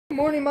Good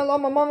morning, my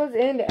llama mamas,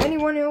 and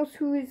anyone else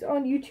who is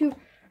on YouTube.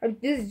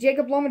 This is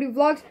Jacob Lamadou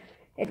Vlogs,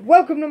 and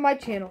welcome to my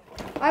channel.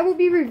 I will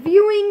be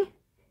reviewing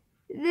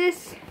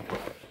this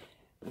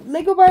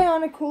Lego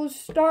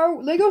Star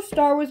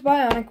Wars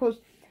Bionicles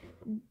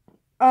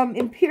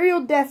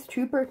Imperial Death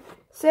Trooper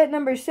set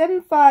number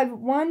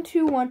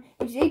 75121.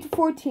 It's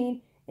 8-14,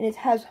 and it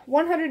has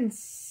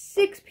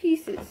 106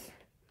 pieces.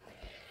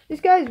 This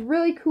guy is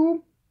really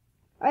cool.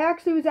 I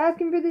actually was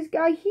asking for this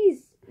guy.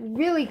 He's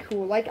really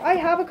cool. Like, I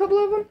have a couple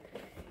of them.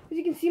 As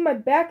you can see my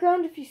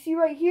background, if you see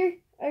right here,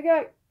 I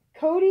got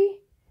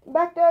Cody.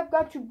 Back there, I've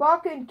got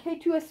Chewbacca and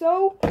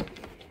K2SO.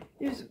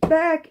 There's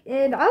back,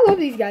 and I love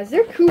these guys.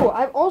 They're cool.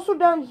 I've also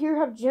down here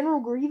have General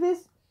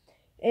Grievous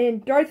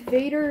and Darth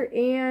Vader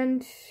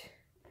and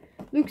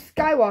Luke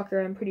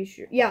Skywalker, I'm pretty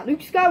sure. Yeah,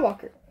 Luke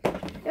Skywalker.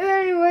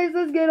 Anyways,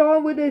 let's get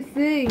on with this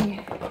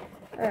thing.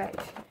 Alright.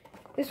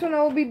 This one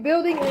I will be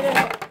building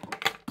in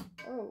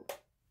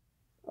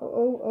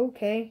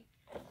okay.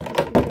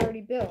 It's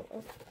already built.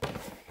 Okay.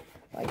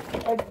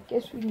 Like, I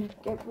guess we can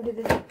get rid of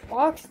this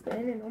box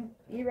then, and I'll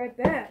be right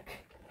back.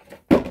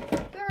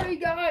 Sorry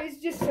guys,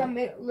 just some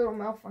little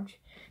malfunction.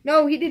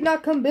 No, he did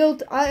not come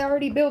built. I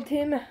already built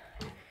him. I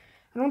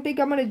don't think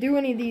I'm going to do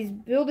any of these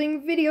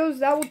building videos.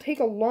 That will take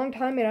a long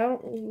time, and I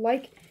don't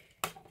like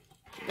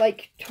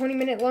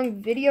 20-minute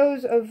long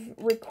videos of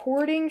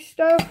recording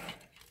stuff.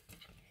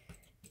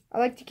 I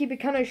like to keep it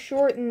kind of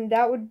short, and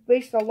that would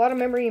waste a lot of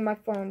memory in my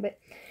phone. But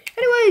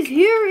anyways,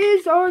 here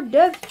is our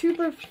Death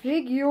Trooper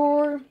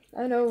figure.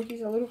 I know, he's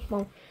a little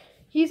small.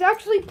 He's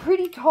actually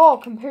pretty tall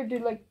compared to,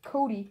 like,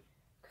 Cody.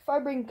 If I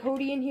bring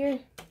Cody in here,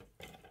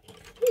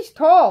 he's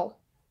tall.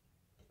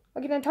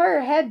 Like an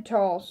entire head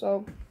tall,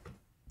 so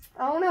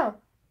I don't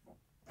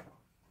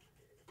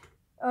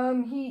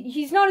know.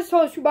 He's not as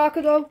tall as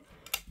Chewbacca, though.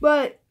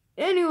 But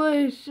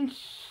anyways,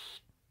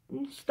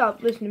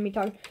 stop listening to me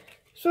talking.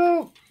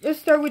 So, let's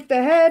start with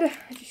the head.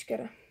 I just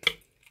gotta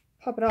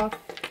pop it off.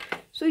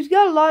 So, he's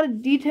got a lot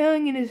of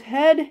detailing in his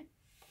head.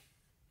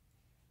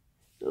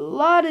 A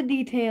lot of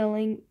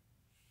detailing.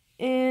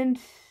 And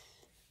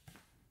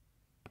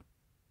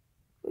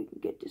we can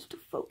get this to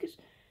focus.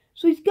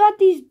 So, he's got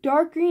these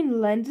dark green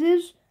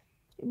lenses.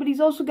 But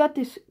he's also got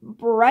this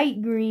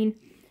bright green,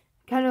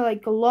 kind of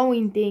like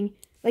glowing thing.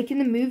 Like in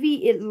the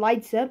movie, it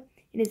lights up.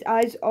 And his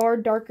eyes are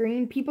dark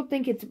green. People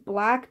think it's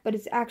black, but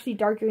it's actually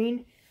dark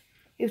green.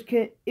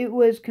 It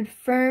was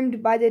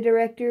confirmed by the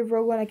director of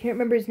Rogue One. I can't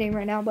remember his name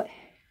right now, but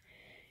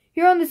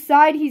here on the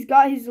side, he's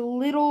got his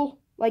little,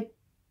 like,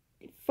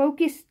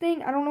 focus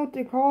thing. I don't know what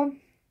they're called.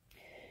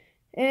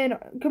 And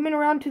coming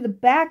around to the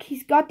back,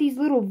 he's got these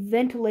little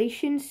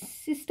ventilation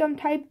system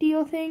type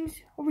deal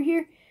things over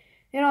here.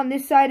 And on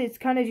this side, it's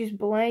kind of just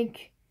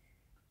blank.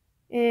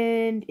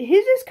 And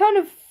his is kind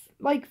of,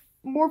 like,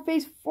 more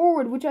face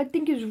forward, which I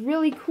think is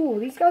really cool.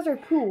 These guys are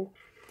cool.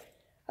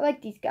 I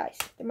like these guys.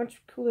 They're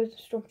much cooler than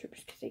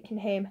Stormtroopers because they can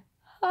aim.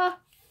 Ha!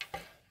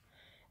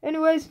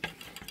 Anyways,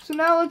 so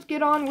now let's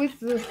get on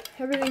with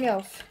everything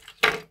else.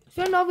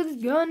 Starting off with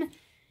his gun.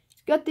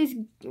 He's got this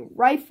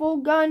rifle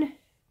gun.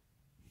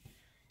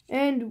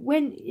 And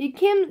when it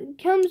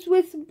comes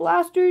with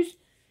blasters,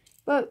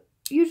 but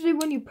usually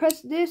when you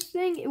press this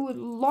thing, it would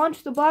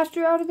launch the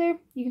blaster out of there.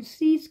 You can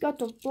see it's got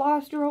the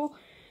blaster hole.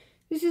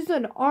 This is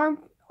an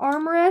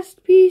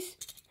armrest piece,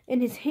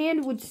 and his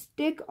hand would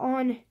stick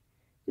on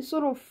this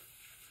little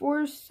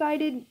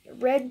four-sided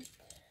red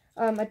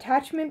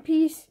attachment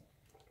piece.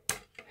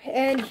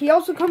 And he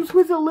also comes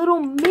with a little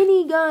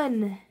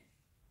minigun.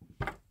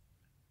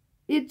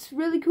 It's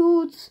really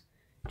cool. It's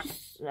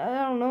just,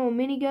 I don't know, a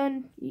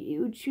minigun.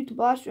 You would shoot the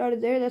blaster out of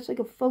there. That's like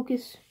a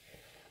focus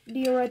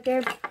deal right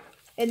there.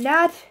 And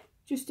that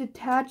just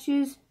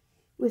attaches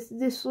with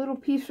this little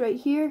piece right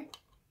here.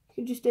 You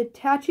can just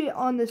attach it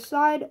on the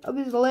side of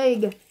his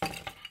leg.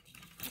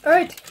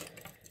 Alright.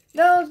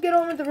 Now let's get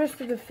on with the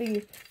rest of the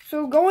figure.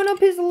 So going up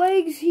his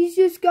legs, he's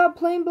just got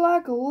plain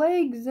black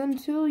legs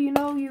until, you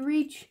know, you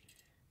reach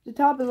the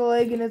top of the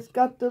leg and it's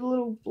got the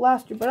little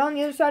blaster. But on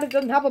the other side, it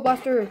doesn't have a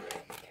blaster.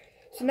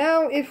 So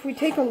now if we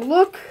take a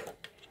look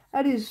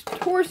at his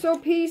torso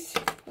piece,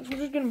 that's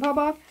just going to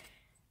pop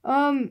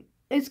off.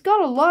 It's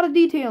got a lot of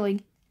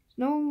detailing.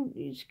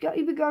 It's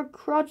even got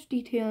crotch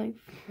detailing.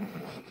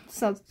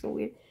 Sounds so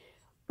weird.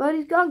 But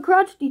he's got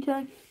crotch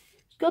detailing.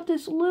 He's got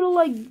this little,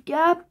 like,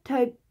 gap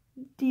type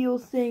deal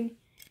thing.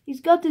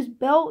 He's got this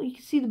belt. You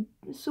can see the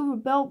silver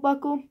belt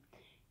buckle.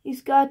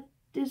 He's got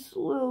this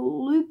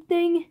little loop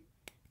thing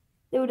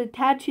that would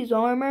attach his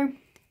armor. And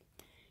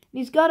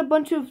he's got a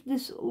bunch of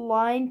this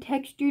line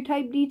texture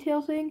type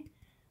detail thing,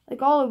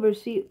 like all over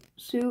his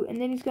suit. And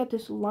then he's got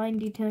this line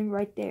detailing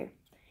right there.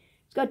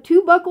 He's got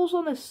two buckles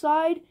on the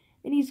side,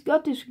 and he's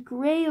got this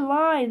gray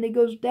line that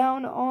goes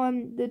down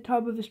on the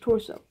top of his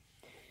torso.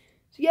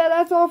 So yeah,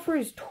 that's all for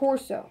his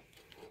torso.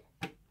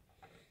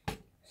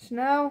 So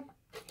now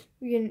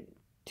we can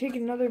take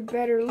another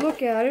better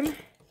look at him.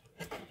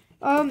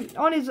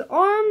 On his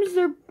arms,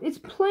 it's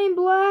plain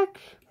black.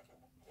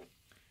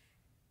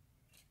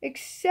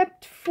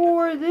 Except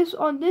for this,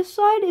 on this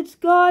side, it's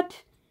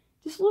got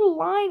this little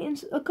line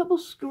and a couple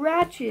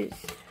scratches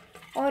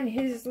on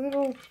his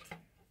little,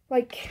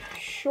 like,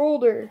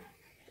 shoulder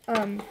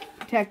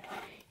protect.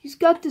 He's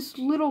got this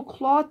little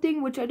claw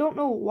thing, which I don't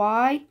know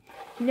why.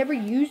 He never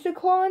used a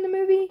claw in the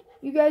movie.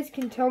 You guys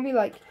can tell me,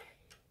 like,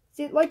 is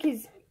it like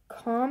his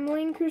comm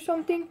link or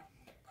something?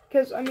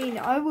 Because, I mean,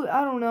 I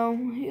don't know.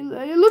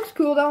 It looks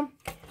cool, though.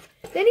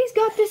 Then he's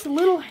got this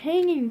little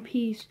hanging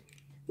piece,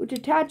 which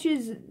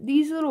attaches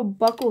these little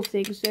buckle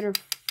things that are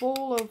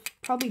full of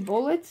probably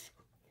bullets.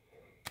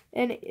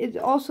 And it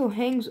also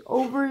hangs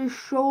over his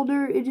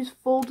shoulder. It just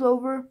folds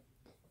over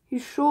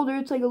his shoulder.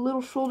 It's like a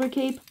little shoulder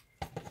cape.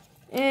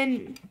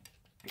 And,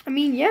 I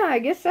mean, yeah, I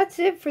guess that's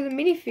it for the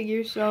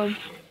minifigure. So,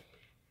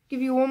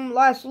 give you one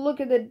last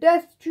look at the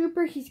Death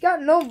Trooper. He's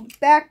got no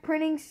back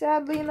printing,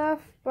 sadly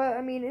enough. But,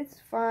 I mean, it's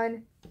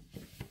fine.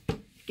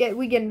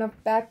 We get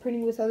enough back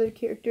printing with other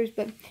characters.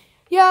 But,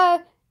 yeah,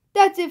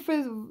 that's it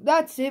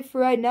for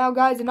right now,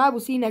 guys. And I will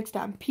see you next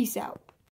time. Peace out.